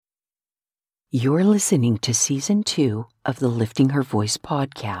You're listening to Season 2 of the Lifting Her Voice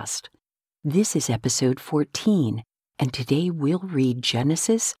podcast. This is episode 14, and today we'll read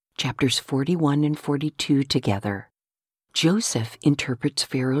Genesis chapters 41 and 42 together. Joseph interprets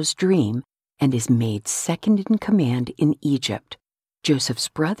Pharaoh's dream and is made second in command in Egypt. Joseph's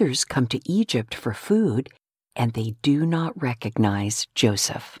brothers come to Egypt for food, and they do not recognize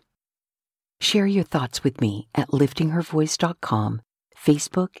Joseph. Share your thoughts with me at liftinghervoice.com,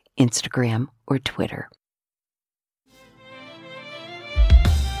 Facebook, Instagram, or Twitter.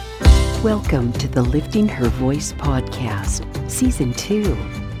 Welcome to the Lifting Her Voice podcast, Season 2.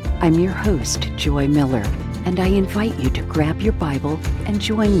 I'm your host, Joy Miller, and I invite you to grab your Bible and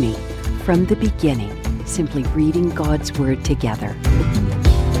join me from the beginning, simply reading God's Word together.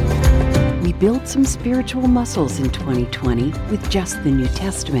 We built some spiritual muscles in 2020 with just the New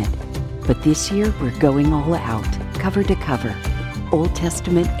Testament, but this year we're going all out, cover to cover, Old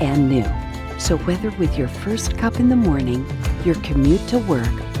Testament and New. So whether with your first cup in the morning, your commute to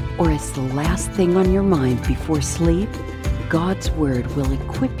work, or as the last thing on your mind before sleep, God's Word will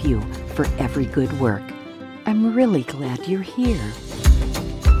equip you for every good work. I'm really glad you're here.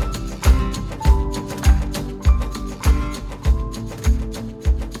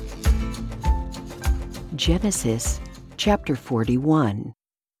 Genesis chapter 41.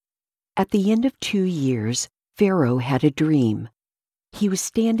 At the end of 2 years, Pharaoh had a dream. He was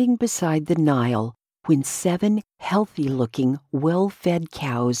standing beside the Nile when 7 healthy-looking, well-fed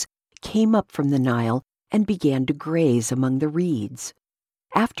cows came up from the Nile and began to graze among the reeds.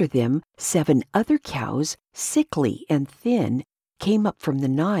 After them, 7 other cows, sickly and thin, came up from the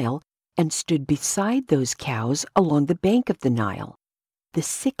Nile and stood beside those cows along the bank of the Nile. The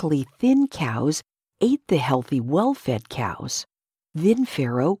sickly, thin cows ate the healthy, well-fed cows. Then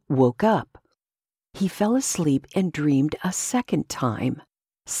Pharaoh woke up. He fell asleep and dreamed a second time.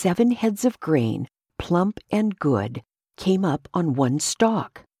 7 heads of grain, plump and good, came up on one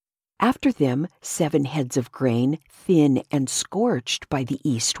stalk. After them, 7 heads of grain, thin and scorched by the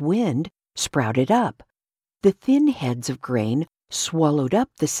east wind, sprouted up. The thin heads of grain swallowed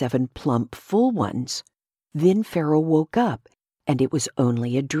up the 7 plump, full ones. Then Pharaoh woke up, and it was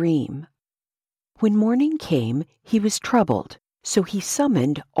only a dream. When morning came, he was troubled. So he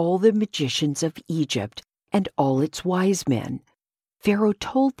summoned all the magicians of Egypt and all its wise men. Pharaoh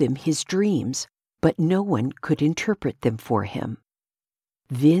told them his dreams, but no one could interpret them for him.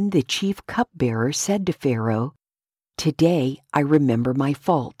 Then the chief cupbearer said to Pharaoh, "Today I remember my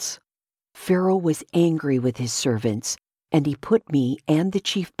faults." Pharaoh was angry with his servants, and he put me and the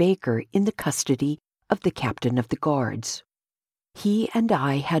chief baker in the custody of the captain of the guards. He and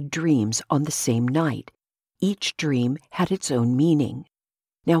I had dreams on the same night. Each dream had its own meaning.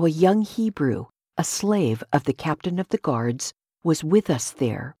 Now a young Hebrew, a slave of the captain of the guards, was with us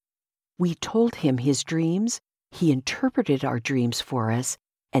there. We told him his dreams, he interpreted our dreams for us,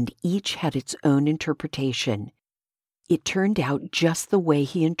 and each had its own interpretation. It turned out just the way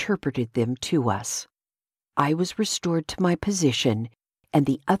he interpreted them to us. I was restored to my position, and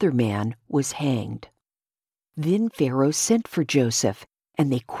the other man was hanged. Then Pharaoh sent for Joseph,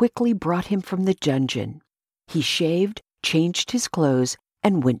 and they quickly brought him from the dungeon. He shaved, changed his clothes,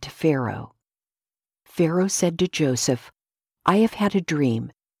 and went to Pharaoh. Pharaoh said to Joseph, "I have had a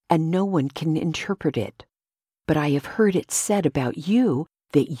dream, and no one can interpret it. But I have heard it said about you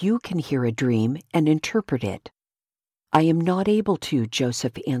that you can hear a dream and interpret it." "I am not able to,"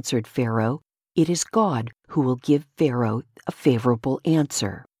 Joseph answered Pharaoh. "It is God who will give Pharaoh a favorable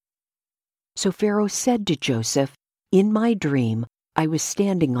answer." So Pharaoh said to Joseph, "In my dream, I was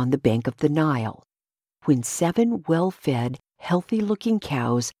standing on the bank of the Nile, when 7 well-fed, healthy-looking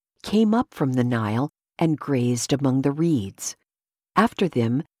cows came up from the Nile and grazed among the reeds. After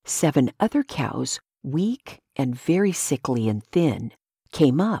them, 7 other cows, weak and very sickly and thin,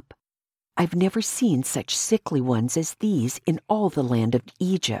 came up. I've never seen such sickly ones as these in all the land of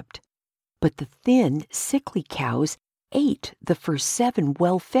Egypt. But the thin, sickly cows ate the first 7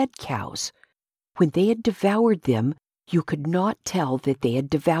 well-fed cows. When they had devoured them, you could not tell that they had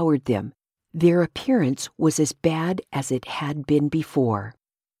devoured them. Their appearance was as bad as it had been before.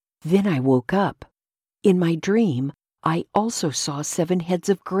 Then I woke up. In my dream, I also saw 7 heads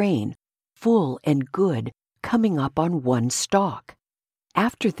of grain, full and good, coming up on one stalk.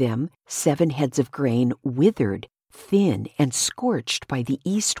 After them, 7 heads of grain, withered, thin, and scorched by the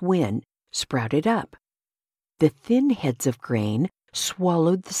east wind, sprouted up. The thin heads of grain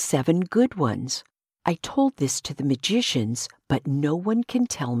swallowed the 7 good ones. I told this to the magicians, but no one can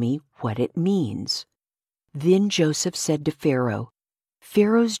tell me what it means." Then Joseph said to Pharaoh,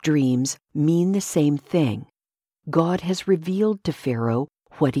 "Pharaoh's dreams mean the same thing. God has revealed to Pharaoh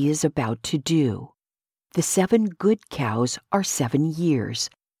what he is about to do. The 7 good cows are 7 years,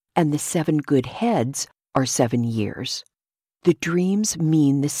 and the 7 good heads are 7 years. The dreams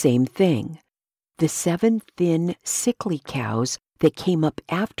mean the same thing. The 7 thin, sickly cows that came up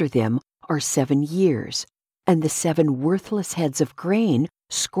after them are 7 years, and the 7 worthless heads of grain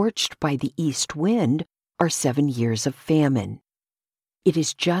scorched by the east wind are 7 years of famine. It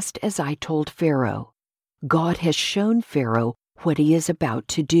is just as I told Pharaoh. God has shown Pharaoh what he is about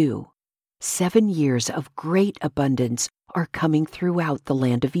to do. 7 years of great abundance are coming throughout the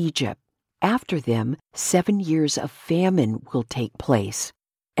land of Egypt. After them, 7 years of famine will take place,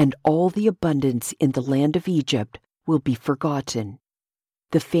 and all the abundance in the land of Egypt will be forgotten.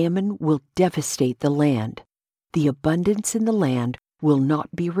 The famine will devastate the land. The abundance in the land will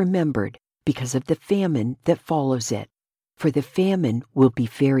not be remembered because of the famine that follows it, for the famine will be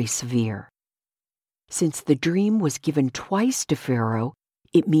very severe. Since the dream was given twice to Pharaoh,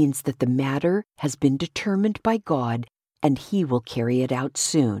 it means that the matter has been determined by God and he will carry it out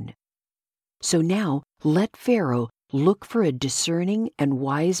soon. So now let Pharaoh look for a discerning and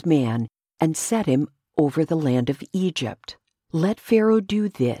wise man and set him over the land of Egypt. Let Pharaoh do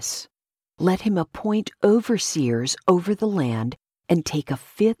this. Let him appoint overseers over the land and take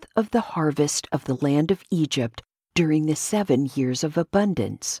 1/5 of the harvest of the land of Egypt during the 7 years of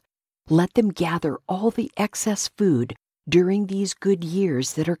abundance. Let them gather all the excess food during these good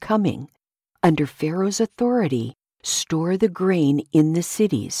years that are coming. Under Pharaoh's authority, store the grain in the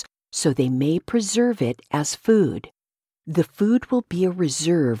cities so they may preserve it as food. The food will be a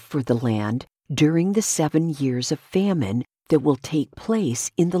reserve for the land during the 7 years of famine that will take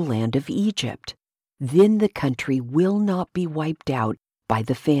place in the land of Egypt. Then the country will not be wiped out by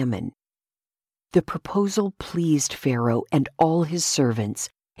the famine. The proposal pleased Pharaoh and all his servants,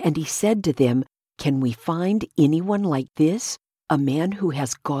 and he said to them, "Can we find anyone like this, a man who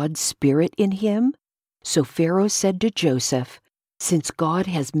has God's Spirit in him?" So Pharaoh said to Joseph, "Since God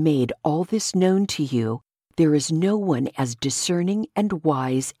has made all this known to you, there is no one as discerning and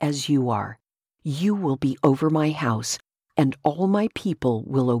wise as you are. You will be over my house, and all my people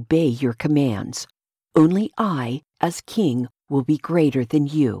will obey your commands. Only I, as king, will be greater than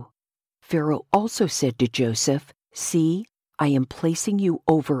you." Pharaoh also said to Joseph, "See, I am placing you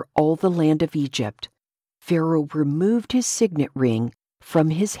over all the land of Egypt." Pharaoh removed his signet ring from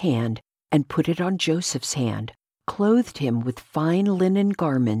his hand and put it on Joseph's hand, clothed him with fine linen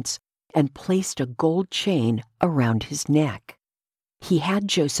garments, and placed a gold chain around his neck. He had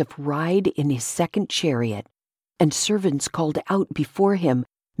Joseph ride in his second chariot, and servants called out before him,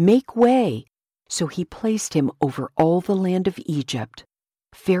 "Make way!" So he placed him over all the land of Egypt.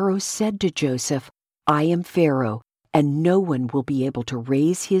 Pharaoh said to Joseph, "I am Pharaoh, and no one will be able to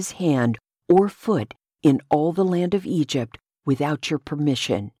raise his hand or foot in all the land of Egypt without your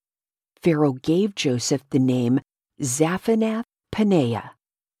permission." Pharaoh gave Joseph the name Zaphenath-Paneah,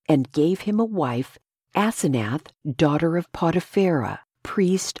 and gave him a wife, Asenath, daughter of Potipharah,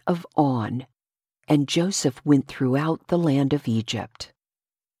 priest of On. And Joseph went throughout the land of Egypt.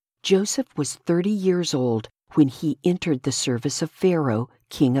 Joseph was 30 years old when he entered the service of Pharaoh,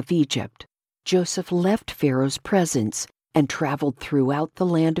 king of Egypt. Joseph left Pharaoh's presence and traveled throughout the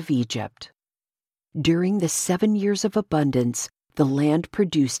land of Egypt. During the 7 years of abundance, the land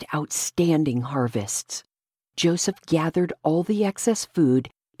produced outstanding harvests. Joseph gathered all the excess food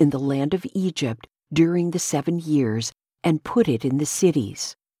in the land of Egypt during the 7 years and put it in the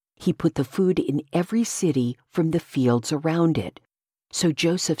cities. He put the food in every city from the fields around it. So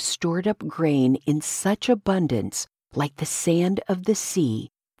Joseph stored up grain in such abundance, like the sand of the sea,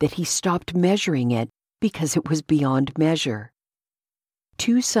 that he stopped measuring it because it was beyond measure.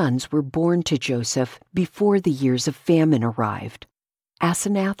 2 sons were born to Joseph before the years of famine arrived.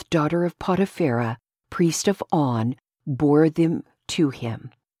 Asenath, daughter of Potipharah, priest of On, bore them to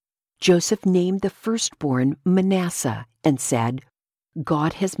him. Joseph named the firstborn Manasseh and said,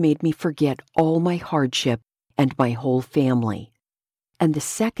 "God has made me forget all my hardship and my whole family." And the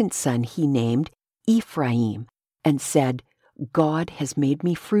second son he named Ephraim and said, "God has made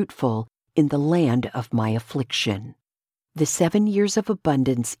me fruitful in the land of my affliction." The 7 years of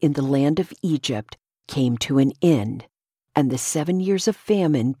abundance in the land of Egypt came to an end, and the 7 years of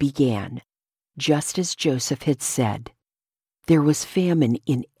famine began, just as Joseph had said. There was famine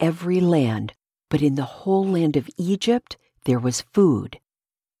in every land, but in the whole land of Egypt there was food.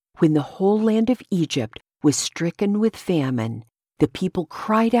 When the whole land of Egypt was stricken with famine, the people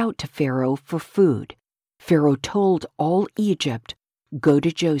cried out to Pharaoh for food. Pharaoh told all Egypt, "Go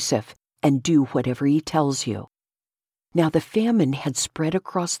to Joseph and do whatever he tells you." Now the famine had spread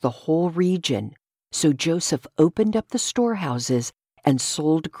across the whole region, so Joseph opened up the storehouses and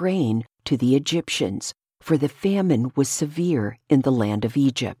sold grain to the Egyptians, for the famine was severe in the land of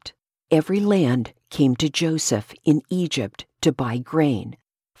Egypt. Every land came to Joseph in Egypt to buy grain,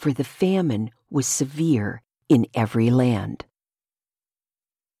 for the famine was severe in every land.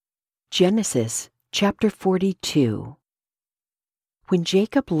 Genesis chapter 42. When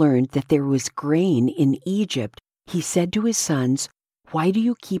Jacob learned that there was grain in Egypt, he said to his sons, "Why do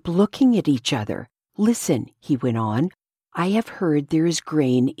you keep looking at each other? Listen," he went on, "I have heard there is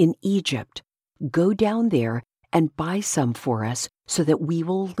grain in Egypt. Go down there and buy some for us so that we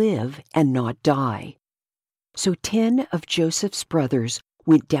will live and not die." So 10 of Joseph's brothers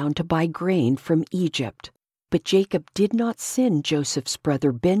went down to buy grain from Egypt. But Jacob did not send Joseph's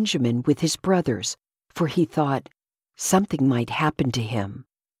brother Benjamin with his brothers, for he thought, something might happen to him.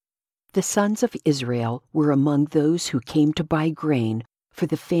 The sons of Israel were among those who came to buy grain, for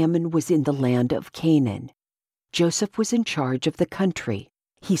the famine was in the land of Canaan. Joseph was in charge of the country.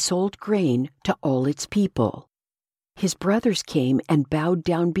 He sold grain to all its people. His brothers came and bowed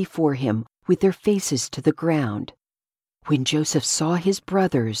down before him with their faces to the ground. When Joseph saw his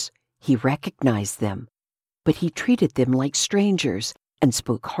brothers, he recognized them, but he treated them like strangers and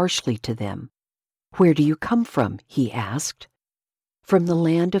spoke harshly to them. "Where do you come from?" he asked. "From the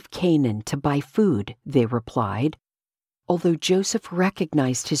land of Canaan to buy food," they replied. Although Joseph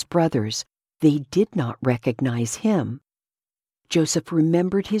recognized his brothers, they did not recognize him. Joseph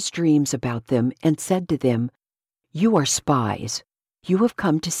remembered his dreams about them and said to them, "You are spies. You have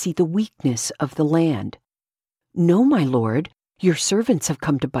come to see the weakness of the land." "No, my lord, your servants have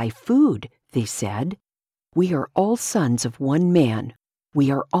come to buy food," they said. "We are all sons of one man.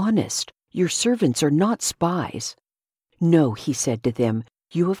 We are honest. Your servants are not spies." "No," he said to them,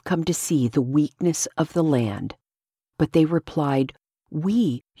 "you have come to see the weakness of the land." But they replied,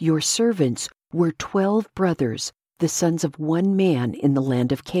 "We, your servants, were 12 brothers, the sons of one man in the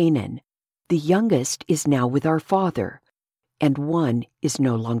land of Canaan. The youngest is now with our father, and one is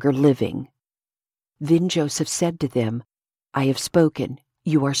no longer living." Then Joseph said to them, "I have spoken.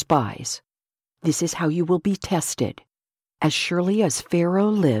 You are spies. This is how you will be tested. As surely as Pharaoh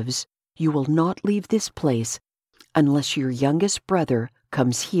lives, you will not leave this place unless your youngest brother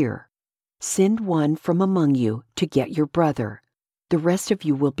comes here. Send one from among you to get your brother. The rest of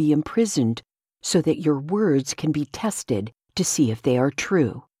you will be imprisoned so that your words can be tested to see if they are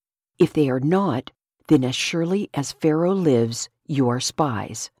true. If they are not, then as surely as Pharaoh lives, you are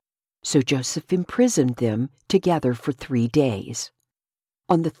spies." So Joseph imprisoned them together for 3 days.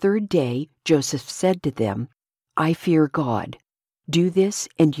 On the 3rd day, Joseph said to them, "I fear God. Do this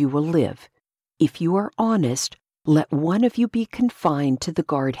and you will live. If you are honest, let one of you be confined to the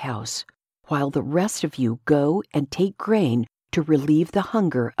guardhouse, while the rest of you go and take grain to relieve the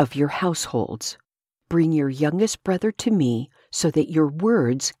hunger of your households. Bring your youngest brother to me so that your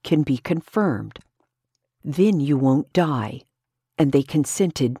words can be confirmed. Then you won't die." And they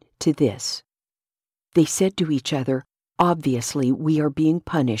consented to this. They said to each other, "Obviously we are being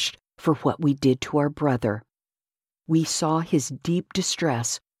punished for what we did to our brother. We saw his deep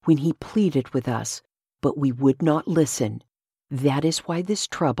distress when he pleaded with us, but we would not listen. That is why this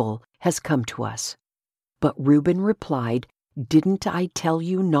trouble has come to us." But Reuben replied, "Didn't I tell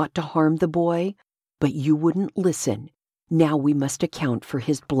you not to harm the boy? But you wouldn't listen. Now we must account for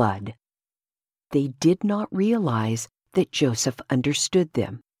his blood." They did not realize that Joseph understood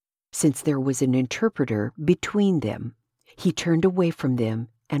them, since there was an interpreter between them. He turned away from them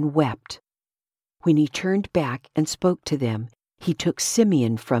and wept. When he turned back and spoke to them, he took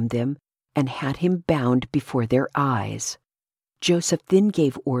Simeon from them and had him bound before their eyes. Joseph then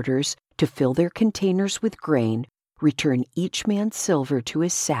gave orders to fill their containers with grain, return each man's silver to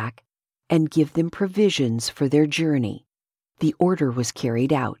his sack, and give them provisions for their journey. The order was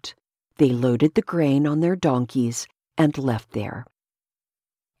carried out. They loaded the grain on their donkeys and left there.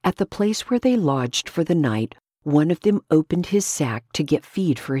 At the place where they lodged for the night, one of them opened his sack to get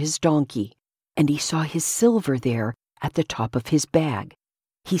feed for his donkey, and he saw his silver there at the top of his bag.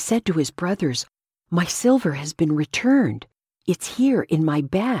 He said to his brothers, "My silver has been returned. It's here in my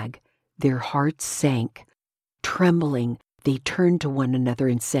bag." Their hearts sank. Trembling, they turned to one another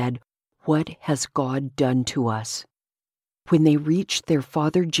and said, "What has God done to us?" When they reached their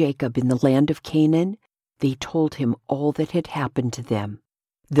father Jacob in the land of Canaan, they told him all that had happened to them.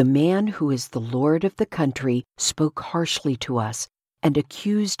 "The man who is the Lord of the country spoke harshly to us and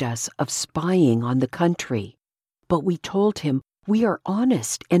accused us of spying on the country. But we told him, 'We are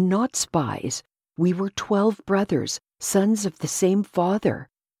honest and not spies. We were 12 brothers, sons of the same father.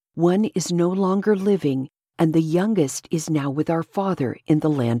 One is no longer living, and the youngest is now with our father in the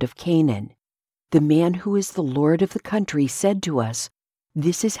land of Canaan.' the man who is the lord of the country said to us,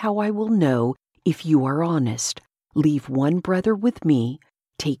 'This is how I will know if you are honest. Leave one brother with me,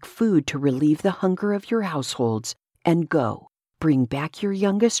 take food to relieve the hunger of your households, and go. Bring back your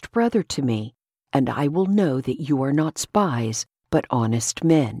youngest brother to me, and I will know that you are not spies, but honest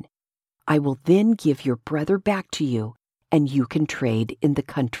men. I will then give your brother back to you, and you can trade in the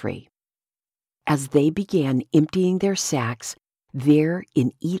country.' As they began emptying their sacks, there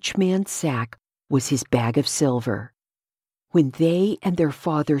in each man's sack was his bag of silver. When they and their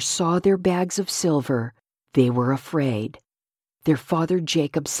father saw their bags of silver, they were afraid. Their father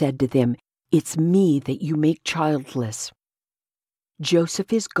Jacob said to them, 'It's me that you make childless.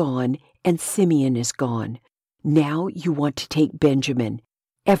 Joseph is gone and Simeon is gone. Now you want to take Benjamin.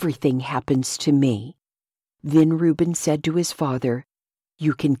 Everything happens to me.' Then Reuben said to his father,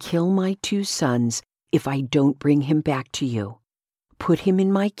 'You can kill my 2 sons if I don't bring him back to you. Put him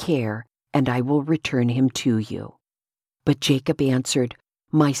in my care, and I will return him to you.' But Jacob answered,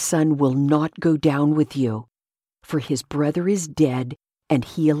 'My son will not go down with you, for his brother is dead and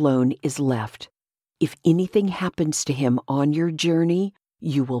he alone is left. If anything happens to him on your journey,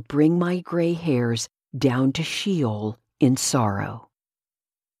 you will bring my gray hairs down to Sheol in sorrow.'"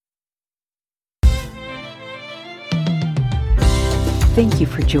 Thank you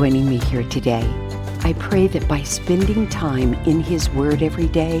for joining me here today. I pray that by spending time in His Word every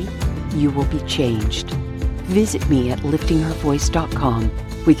day, you will be changed. Visit me at liftinghervoice.com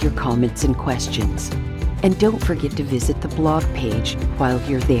with your comments and questions. And don't forget to visit the blog page while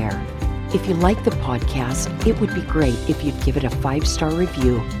you're there. If you like the podcast, it would be great if you'd give it a 5-star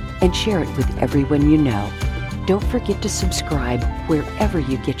review and share it with everyone you know. Don't forget to subscribe wherever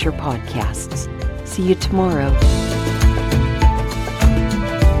you get your podcasts. See you tomorrow.